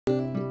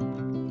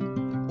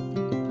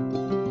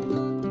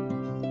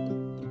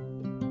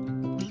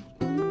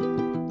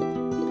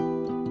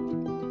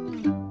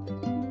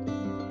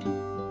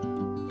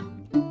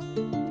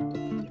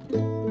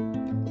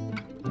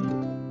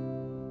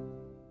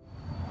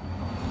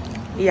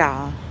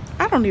Y'all,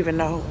 I don't even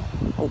know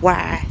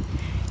why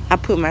I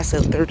put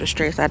myself through the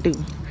stress I do.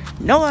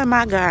 Knowing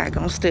my God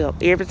gonna step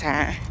every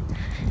time.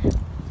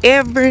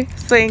 Every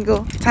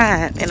single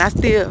time. And I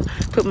still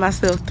put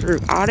myself through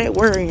all that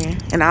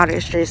worrying and all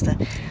that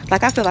stressing.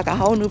 Like, I feel like a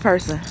whole new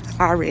person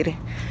already.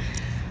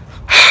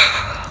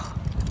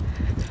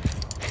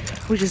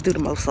 We just do the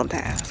most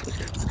sometimes.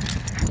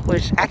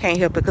 Which I can't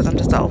help it because I'm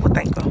just an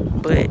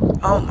overthinker. But,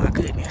 oh my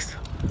goodness.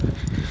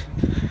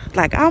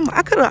 Like,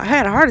 I could have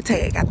had a heart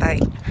attack, I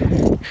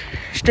think.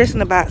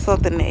 Stressing about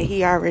something that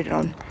he already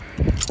done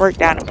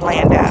worked out and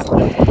planned out.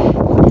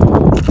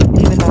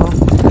 Even though,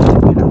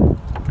 you know,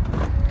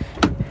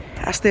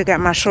 I still got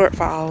my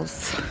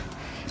shortfalls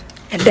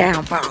and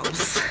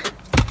downfalls.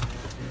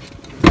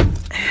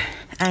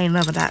 I ain't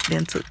never not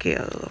been took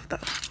care of, though.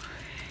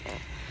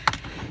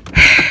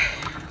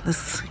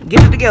 Let's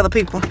get it together,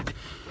 people.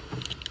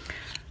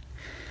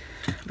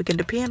 We can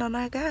depend on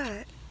our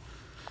God.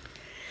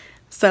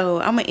 So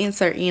I'm gonna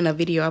insert in a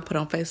video I put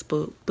on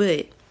Facebook,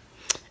 but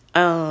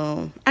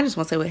I just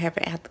want to say what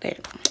happened after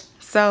that.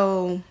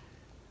 So,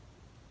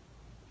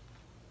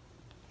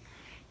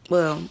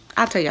 well,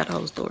 I'll tell y'all the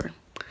whole story.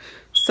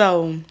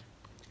 So,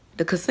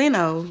 the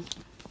casino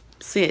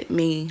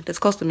that's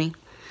close to me,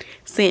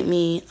 sent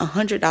me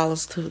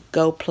 $100 to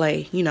go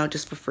play, you know,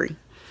 just for free.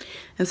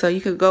 And so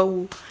you could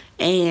go,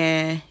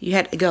 and you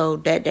had to go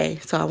that day.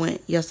 So I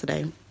went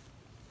yesterday.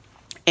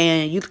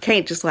 And you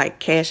can't just like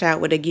cash out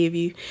what they give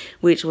you,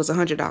 which was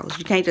 $100.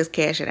 You can't just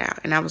cash it out.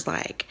 And I was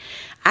like,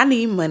 I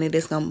need money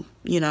that's gonna,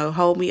 you know,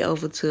 hold me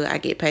over till I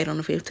get paid on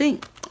the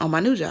 15th on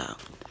my new job.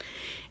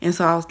 And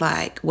so I was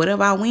like,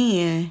 whatever I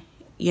win,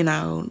 you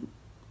know,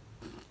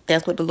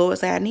 that's what the Lord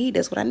said I need.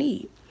 That's what I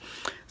need.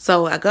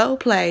 So I go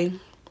play.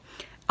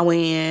 I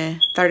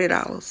win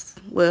 $30.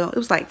 Well, it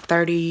was like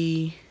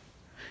 $34,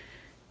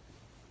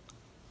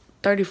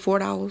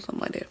 something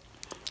like that.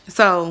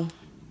 So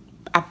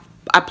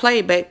I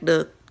played back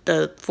the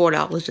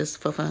 $4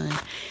 just for fun.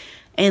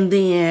 And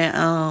then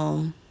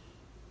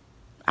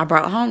I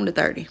brought home the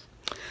 30.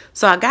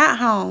 So I got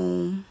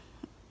home.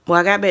 Well,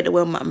 I got back to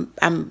where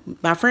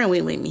my friend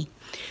went with me.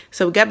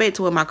 So we got back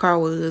to where my car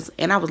was,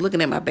 and I was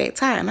looking at my back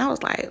tire, and I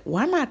was like,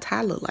 why my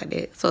tire look like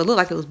that? So it looked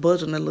like it was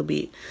bulging a little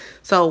bit.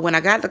 So when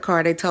I got the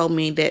car, they told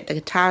me that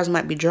the tires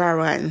might be dry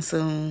rotting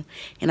soon,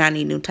 and I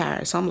need new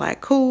tires. So I'm like,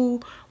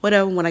 cool,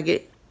 whatever. When I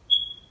get,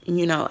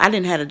 you know, I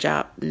didn't have a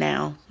job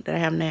now that I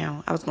have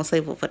now. I was going to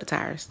save up for the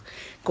tires.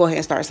 Go ahead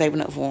and start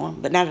saving up for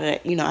them. But now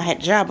that, you know, I had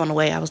a job on the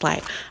way, I was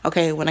like,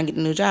 okay, when I get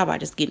a new job, I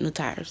just get new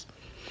tires.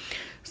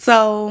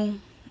 So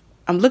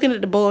I'm looking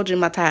at the bulge in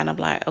my tire, and I'm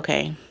like,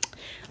 okay,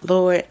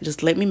 Lord,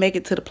 just let me make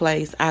it to the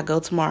place. I'll go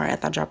tomorrow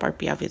after I drop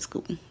RP off at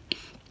school.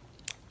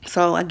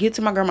 So I get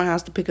to my grandma's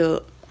house to pick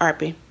up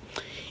RP.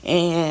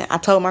 And I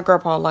told my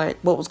grandpa, like,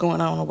 what was going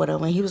on or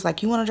whatever. And he was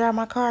like, you want to drive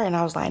my car? And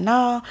I was like,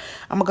 no,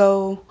 I'm going to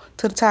go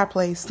to the tire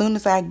place as soon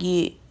as I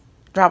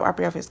drop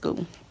RP off at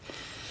school.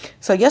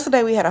 So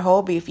yesterday we had a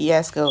whole big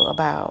fiasco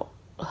about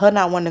her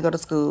not wanting to go to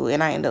school.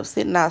 And I ended up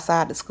sitting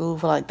outside the school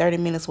for like 30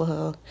 minutes with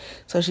her.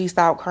 So she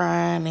stopped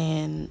crying,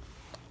 and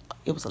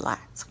it was a lot.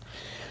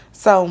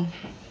 So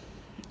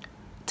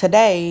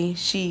today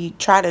she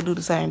tried to do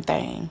the same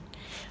thing.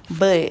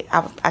 But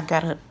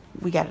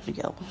we got her to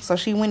go. So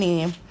she went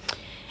in.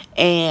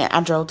 And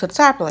I drove to the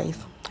tire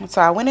place. So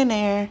I went in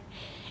there,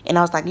 and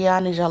I was like, yeah, I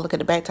need y'all to look at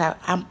the back tire.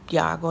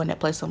 Y'all go in that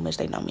place so much,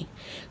 they know me.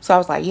 So I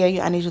was like,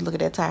 yeah, I need you to look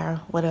at that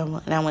tire,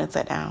 whatever. And I went and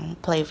sat down,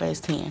 played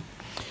phase 10.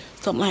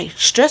 So I'm like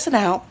stressing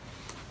out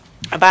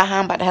about how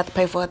I'm about to have to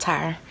pay for a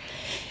tire.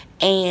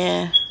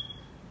 And,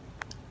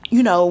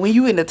 you know, when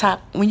you in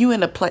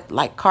the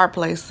like car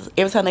place,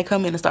 every time they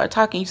come in and start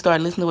talking, you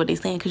start listening to what they're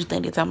saying because you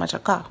think they're talking about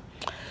your car.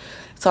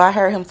 So I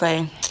heard him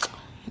say,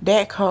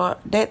 that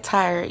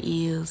tire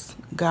is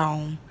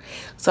gone.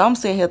 So I'm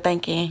sitting here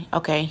thinking,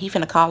 okay, he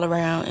finna call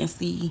around and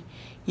see,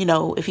 you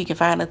know, if he can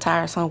find a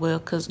tire somewhere,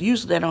 because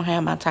usually they don't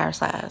have my tire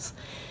size.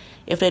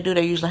 If they do,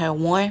 they usually have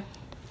one,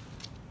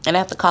 and I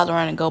have to call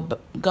around and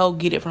go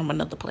get it from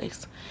another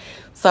place.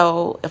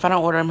 So if I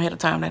don't order them ahead of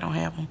time, they don't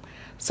have them.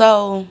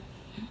 So,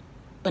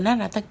 but now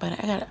that I think about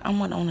it, I'm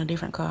on a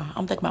different car.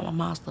 I'm thinking about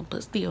my Mazda,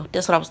 but still,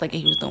 that's what I was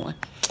thinking he was doing.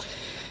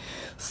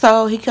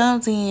 So he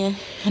comes in,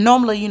 and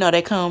normally, you know,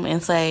 they come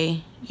and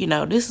say, you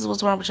know, this is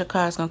what's wrong with your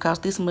car. It's going to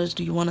cost this much.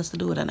 Do you want us to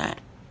do it or not?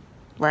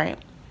 Right?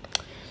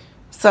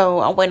 So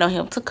I'm waiting on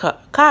him to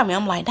call me.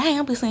 I'm like, dang,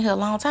 I've been sitting here a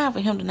long time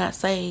for him to not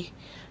say,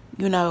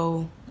 you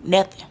know,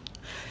 nothing.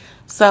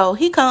 So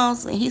he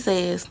comes and he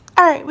says,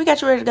 all right, we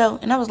got you ready to go.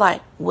 And I was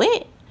like,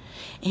 what?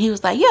 And he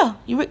was like, yeah,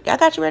 I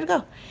got you ready to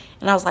go.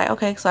 And I was like,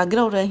 okay. So I get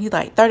over there, and he's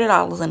like,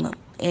 $30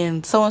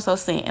 and so-and-so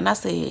cent. And I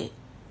said,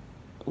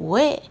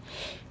 what?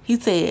 He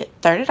said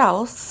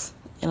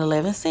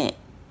 $30.11.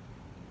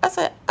 I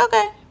said,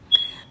 okay.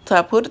 So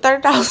I put the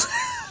 $30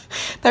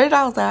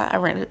 $30 out. I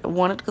rented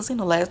one at the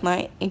casino last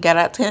night and got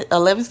out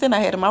 11 cents I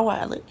had in my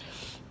wallet.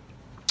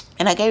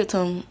 And I gave it to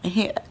him,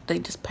 and they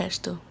just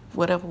patched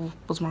whatever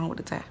was wrong with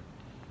the tire.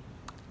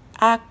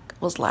 I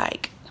was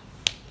like,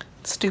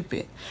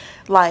 stupid.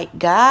 like,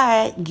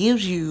 God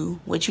gives you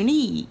what you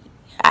need.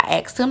 I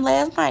asked him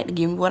last night to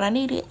give me what I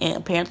needed, and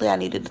apparently I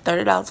needed the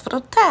 $30 for the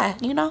tie,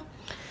 you know.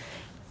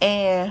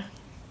 And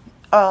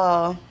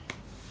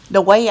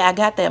the way I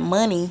got that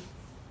money,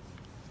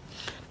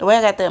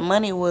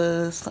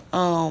 was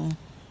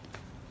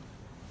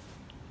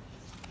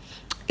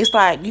it's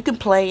like you can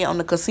play on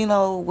the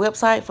casino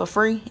website for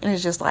free, and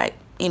it's just like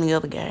any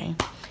other game.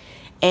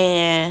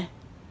 And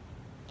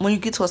when you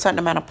get to a certain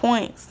amount of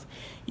points,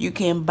 you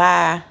can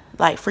buy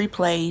like free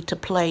play to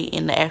play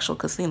in the actual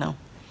casino.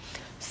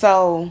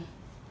 So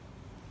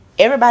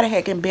everybody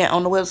had been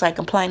on the website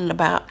complaining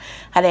about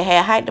how they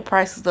had hiked the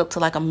prices up to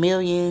like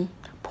 1,000,000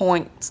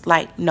 points.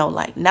 Like, no,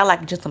 like not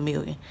like just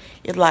 1,000,000.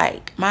 It's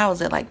like mine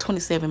was at like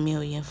 27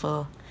 million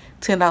for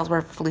 $10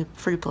 worth of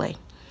free play.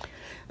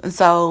 And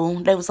so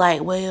they was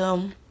like,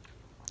 well,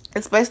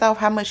 it's based off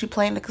how much you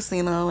play in the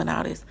casino and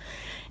all this.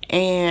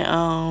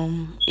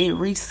 And it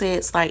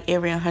resets like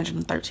every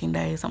 113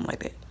 days, something like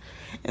that.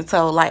 And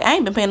so like I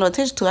ain't been paying no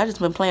attention to it. I just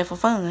been playing for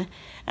fun.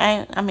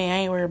 I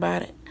ain't worried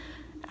about it.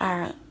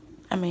 I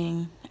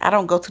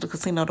don't go to the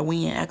casino to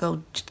win. I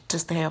go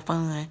just to have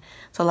fun.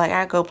 So like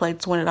I go play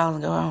 $20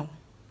 and go home.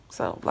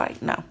 So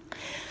like no.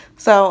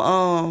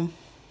 So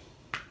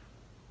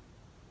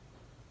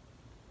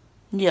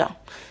yeah.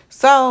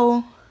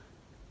 So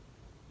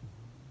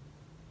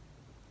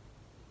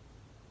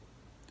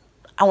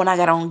when I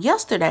got on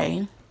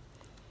yesterday,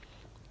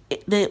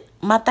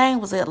 my thing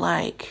was at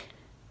like,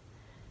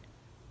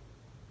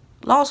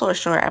 long story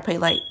short, I paid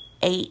like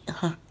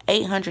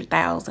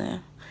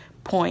 800,000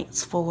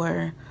 points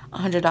for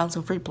 $100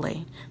 in free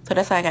play. So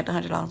that's how I got the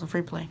 $100 in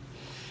free play.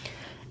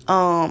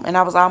 And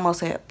I was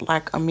almost at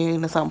like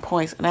 1,000,000 or something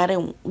points, and I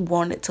didn't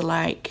want it to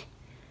like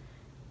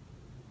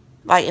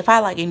if I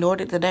like ignored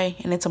it today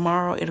and then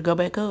tomorrow it'll go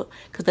back up,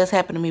 because that's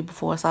happened to me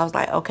before. So I was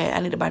like, okay, I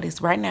need to buy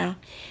this right now,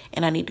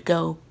 and I need to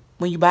go.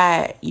 When you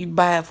buy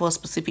it for a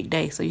specific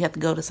day, so you have to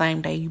go the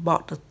same day you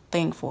bought the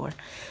thing for.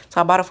 So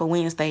I bought it for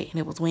Wednesday, and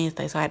it was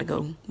Wednesday, so I had to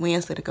go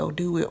Wednesday to go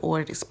do it or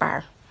it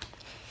expire.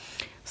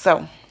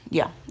 So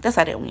yeah, that's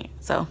how that went.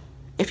 So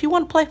if you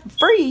want to play for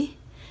free,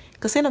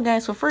 casino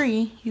games for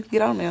free, you can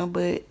get on there,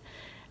 but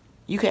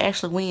you can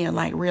actually win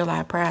like real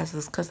life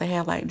prizes, because they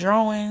have like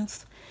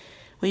drawings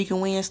where you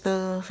can win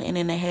stuff, and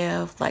then they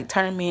have like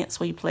tournaments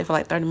where you play for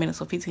like 30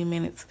 minutes or 15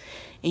 minutes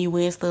and you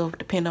win stuff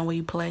depending on where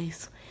you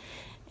place.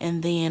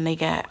 And then they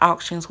got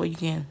auctions where you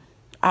can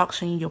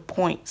auction your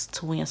points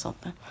to win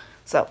something.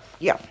 So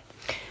yeah,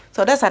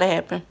 so that's how that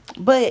happened.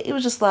 But it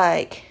was just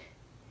like,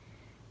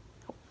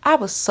 I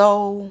was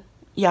so,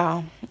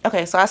 y'all,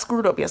 okay, so I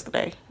screwed up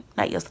yesterday.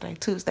 Not yesterday,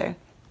 Tuesday.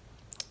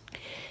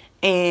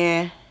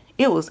 And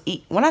it was,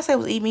 when I say it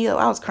was eating me up,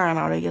 I was crying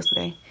all day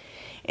yesterday.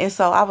 And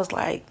so I was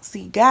like,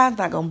 see, God's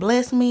not going to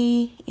bless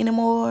me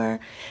anymore,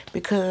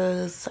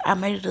 because I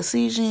made a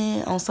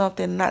decision on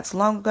something not so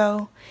long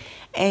ago,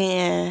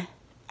 and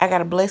I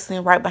got a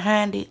blessing right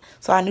behind it.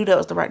 So I knew that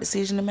was the right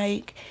decision to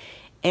make.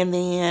 And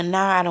then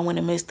now I don't want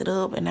to mess it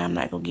up, and I'm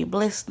not going to get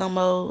blessed no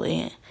more.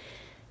 And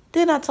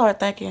then I started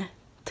thinking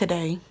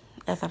today,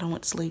 as I done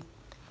went to sleep,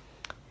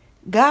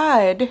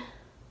 God,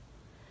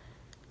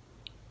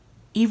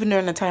 even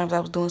during the times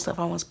I was doing stuff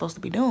I wasn't supposed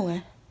to be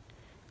doing,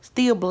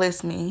 still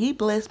blessed me. He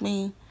blessed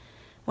me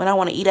when I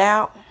want to eat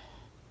out.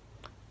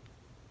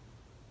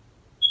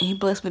 He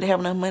blessed me to have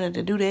enough money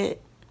to do that.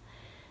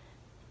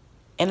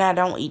 And I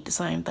don't eat the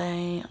same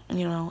thing.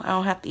 You know, I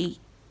don't have to eat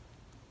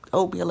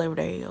oatmeal every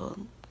day, or,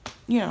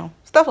 you know,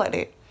 stuff like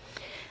that.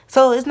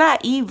 So it's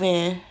not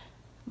even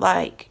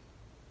like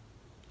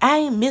I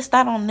ain't missed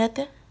out on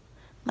nothing.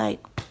 Like,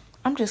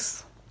 I'm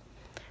just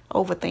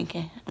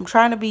overthinking. I'm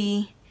trying to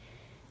be,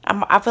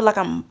 I feel like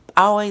I'm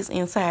always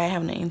inside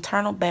having an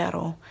internal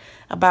battle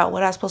about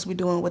what I'm supposed to be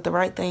doing, what the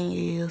right thing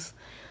is,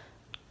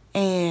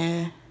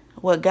 and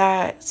what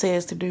God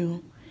says to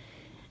do,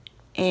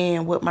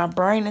 and what my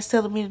brain is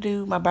telling me to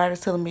do, my body is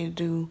telling me to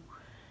do,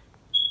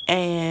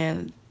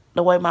 and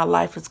the way my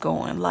life is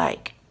going.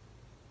 Like,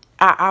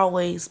 I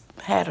always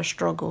had a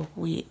struggle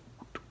with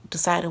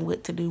deciding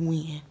what to do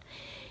when,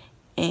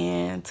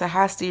 and to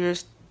how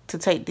serious to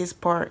take this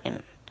part,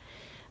 and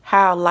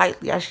how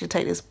lightly I should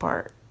take this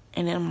part.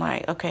 And then I'm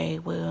like, okay,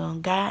 well,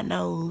 God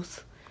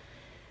knows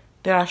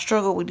that I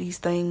struggle with these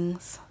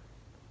things.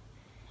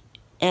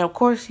 And of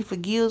course, he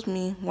forgives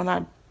me when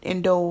I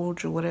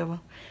indulge or whatever.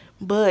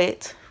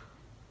 But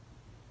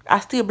I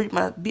still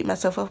beat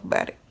myself up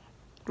about it.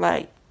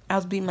 Like, I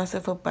was beating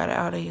myself up about it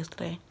all day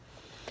yesterday.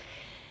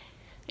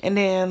 And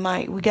then,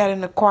 like, we got in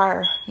the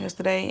choir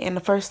yesterday, and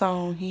the first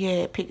song he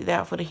had picked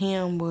out for the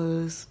hymn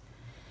was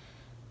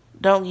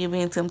Don't Give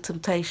In to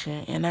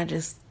Temptation. And I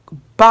just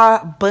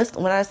bust,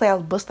 when I say I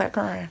was bust out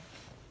crying.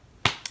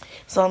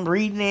 So I'm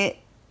reading it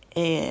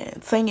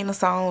and singing the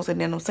songs, and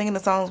then I'm singing the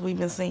songs we've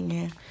been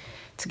singing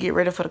to get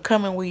ready for the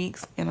coming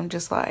weeks. And I'm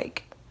just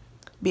like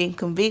being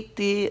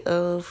convicted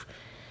of,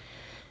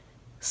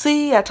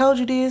 see, I told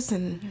you this,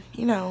 and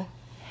you know,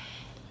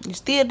 you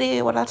still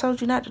did what I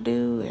told you not to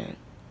do. And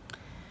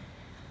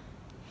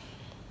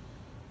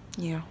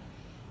yeah,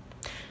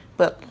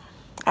 but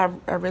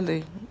I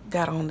really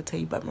got on to tell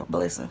you about my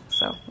blessing.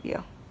 So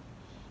yeah,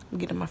 I'm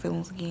getting my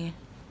feelings again.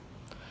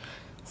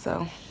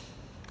 So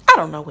I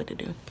don't know what to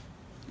do,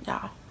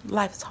 y'all.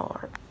 Life is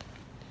hard.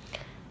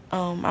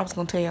 I was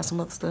gonna tell y'all some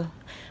other stuff,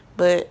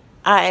 but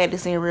I add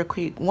this in real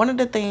quick. One of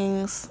the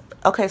things,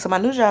 okay, so my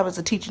new job is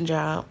a teaching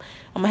job.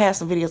 I'm gonna have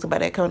some videos about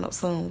that coming up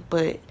soon.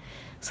 But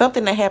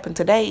something that happened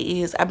today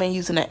is I've been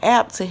using an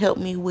app to help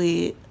me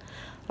with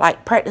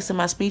like practicing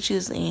my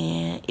speeches,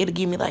 and it'll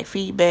give me like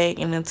feedback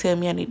and then tell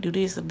me I need to do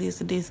this or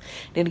this or this.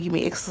 Then it'll give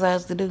me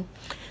exercise to do.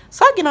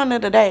 So I get on there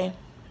today.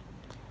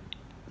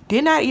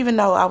 Did not even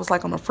know I was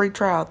like on a free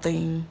trial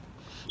thing,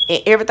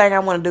 and everything I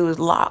want to do is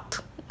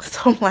locked.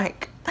 So I'm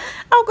like,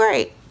 oh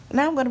great,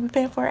 now I'm gonna be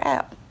paying for an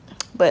app.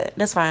 But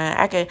that's fine.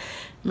 I can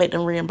make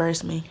them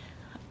reimburse me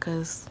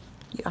because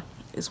yeah,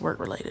 it's work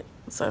related.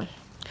 So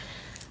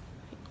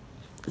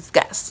it's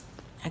got,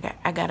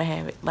 I gotta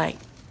have it. Like,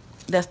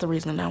 that's the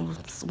reason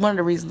one of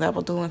the reasons I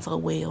was doing so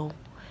well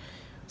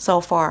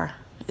so far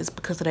is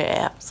because of that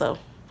app. So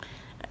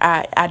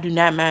I do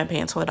not mind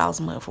paying $12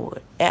 a month for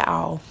it at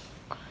all.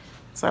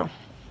 So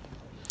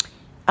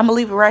I'm gonna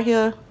leave it right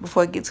here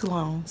before it gets too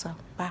long. So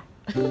bye.